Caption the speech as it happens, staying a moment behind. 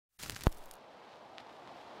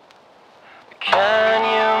Can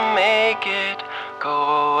you make it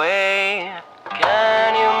go away?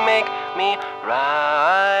 Can you make me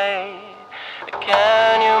right?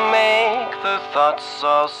 Can you make the thoughts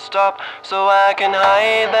all stop so I can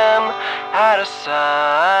hide them out of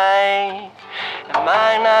sight? Am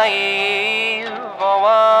I naive or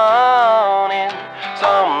wanting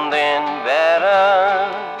something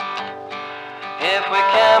better? If we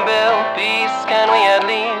can build peace, can we at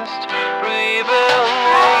least rebuild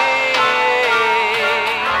me?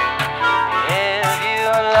 If you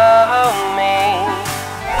love me,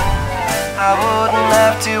 I wouldn't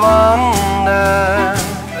have to wonder,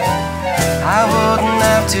 I wouldn't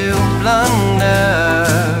have to blunder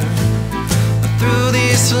through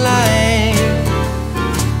this life.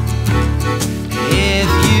 If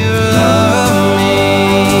you love me,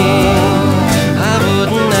 I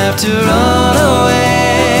wouldn't have to run away,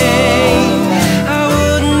 I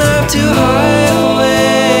wouldn't have to hide away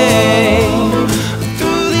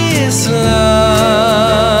through this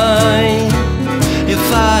life. If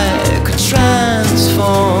I could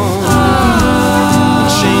transform,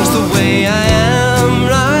 change the way I am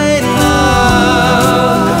right now,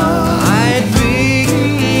 I'd be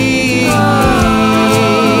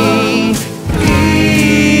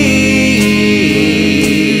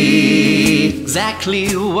exactly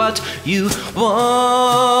what you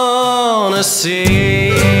wanna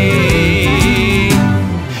see.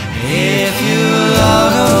 If you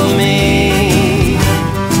love me,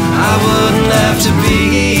 I wouldn't have to be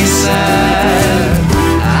sad,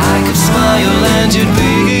 I could smile and you'd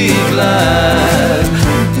be glad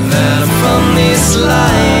that I'm from this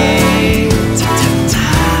life.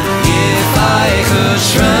 If I could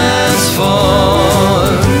transform,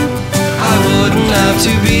 I wouldn't have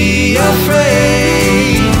to be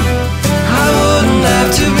afraid, I wouldn't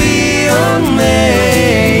have to be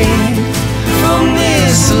unmade from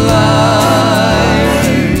this life.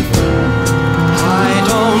 I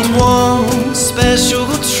don't want special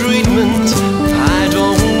treatment, I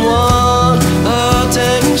don't want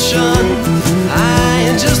attention,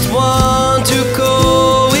 I just want to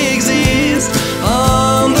coexist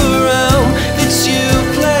on the realm that you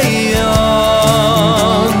play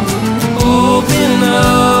on. Open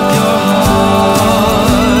up your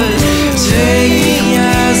heart, take me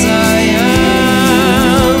as I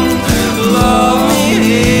am, love me,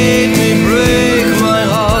 hate me, break my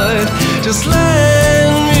heart, just let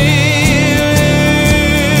me live.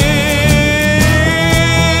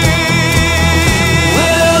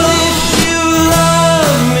 Well, if you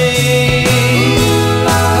love me,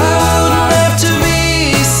 I wouldn't have to be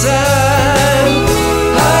sad,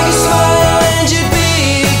 I could smile and you'd be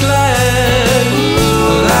glad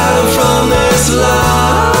that I'm from this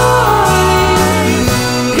life.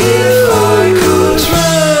 If I could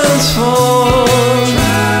transform,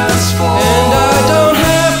 and I don't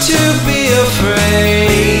have to be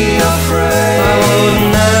afraid, I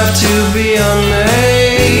wouldn't have to be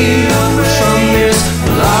unmade from this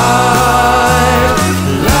life.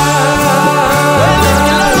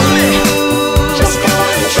 Just go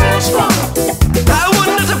and transform. I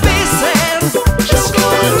wouldn't have to be sad, Just go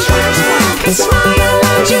and transform. Can smile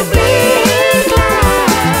and you be glad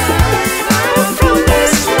I'm from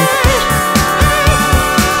this life.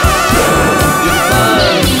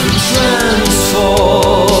 I could transform,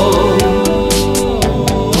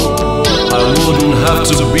 I wouldn't have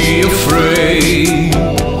to be afraid,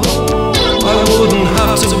 I wouldn't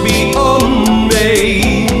have to be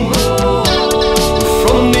unmade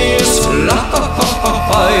from this life.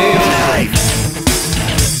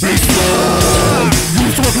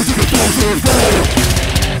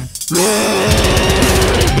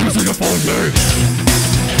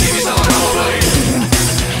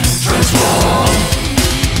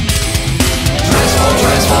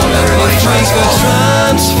 Transform, everybody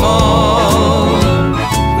transform.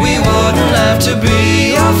 We wouldn't have to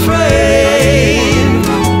be afraid,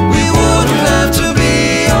 we wouldn't have to be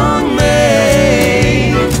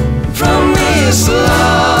unmade from this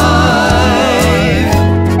life.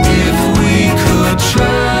 If we could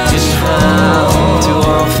transform to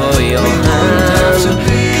offer your hand, 'cause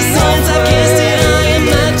since I've kissed it, I am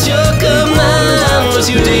at your command. What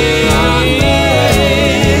you did,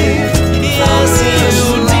 yes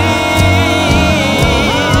you did.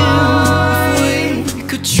 If we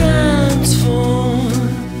could transform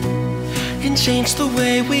and change the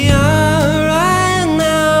way we are right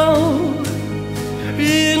now,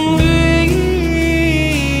 in me,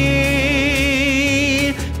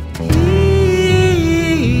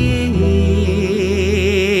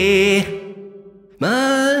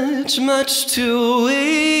 much too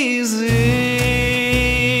easy.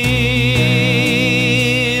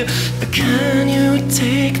 I can't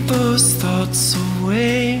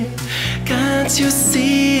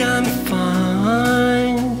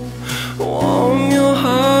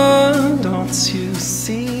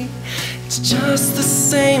just the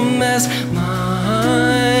same as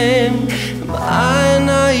mine. Am I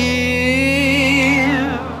naive?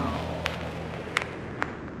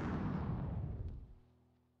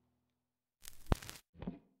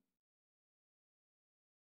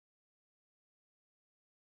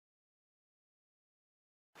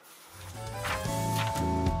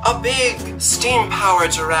 A big Steam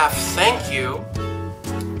Powered Giraffe thank you,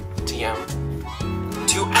 TM,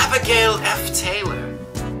 to Abigail F. Taylor,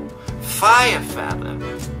 Firefeather,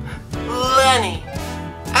 Lenny,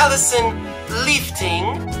 Allison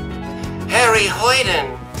Leifting, Harry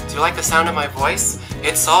Hoyden. Do you like the sound of my voice?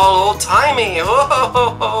 It's all old-timey.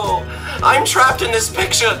 Oh, I'm trapped in this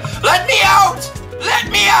picture. Let me out! Let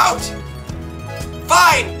me out!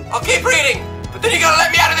 Fine, I'll keep reading, but then you gotta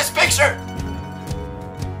let me out of this picture.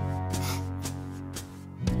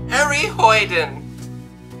 Harry Hoyden,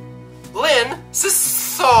 Lynn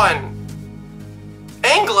Sisson,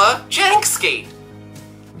 Angela Janksky,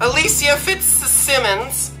 Alicia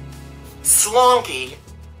Fitzsimmons, Slonky,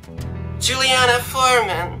 Juliana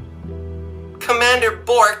Foreman, Commander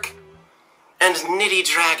Bork, and Nitty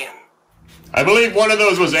Dragon. I believe one of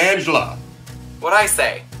those was Angela. What'd I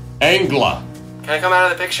say? Angela. Can I come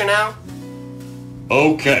out of the picture now?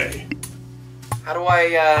 Okay. How do I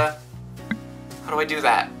do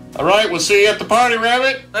that? Alright, we'll see you at the party,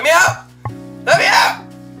 Rabbit. Let me out! Let me out!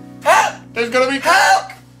 Help! There's gonna be...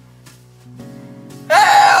 Help!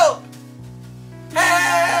 Help!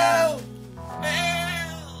 Help!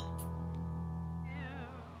 Help!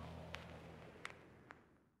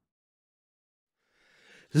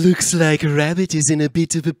 Looks like Rabbit is in a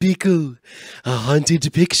bit of a pickle. A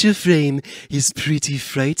haunted picture frame is pretty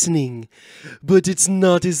frightening, but it's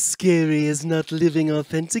not as scary as not living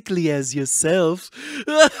authentically as yourself.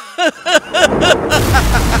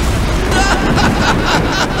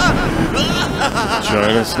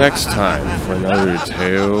 Join us next time for another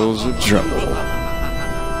Tales of Trouble.